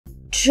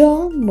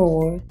Draw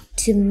more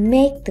to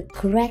make the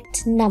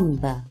correct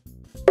number.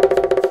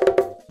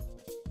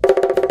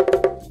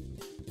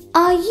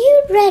 Are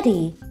you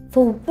ready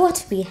for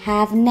what we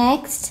have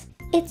next?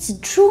 It's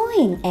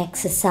drawing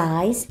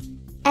exercise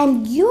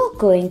and you're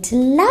going to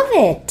love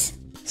it.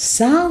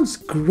 Sounds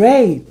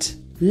great.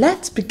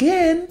 Let's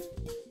begin.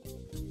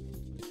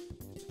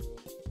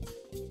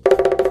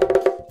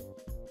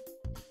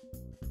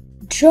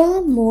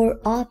 Draw more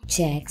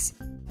objects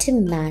to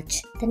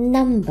match the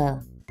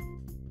number.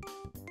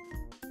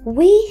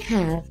 We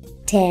have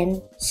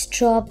 10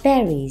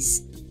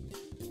 strawberries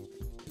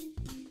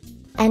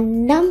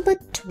and number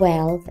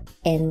 12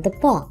 in the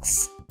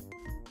box.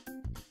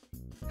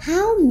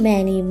 How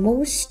many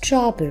more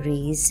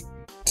strawberries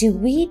do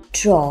we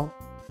draw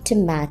to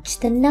match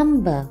the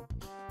number?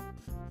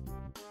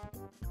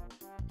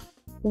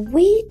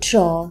 We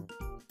draw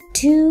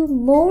 2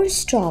 more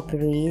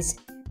strawberries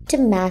to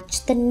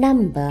match the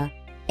number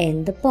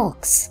in the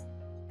box.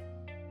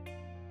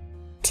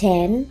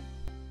 10,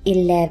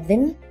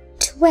 11,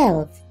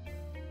 12.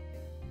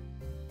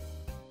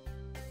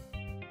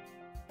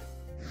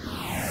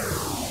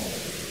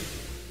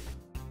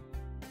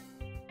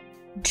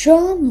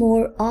 Draw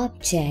more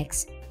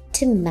objects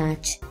to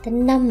match the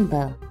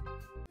number.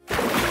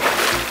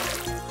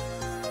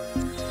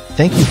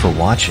 Thank you for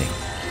watching.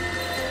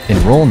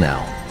 Enroll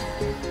now.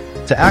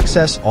 To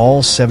access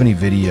all 70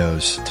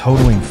 videos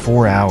totaling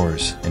 4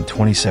 hours and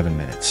 27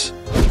 minutes,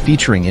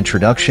 featuring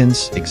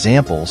introductions,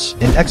 examples,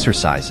 and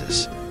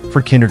exercises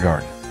for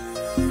kindergarten.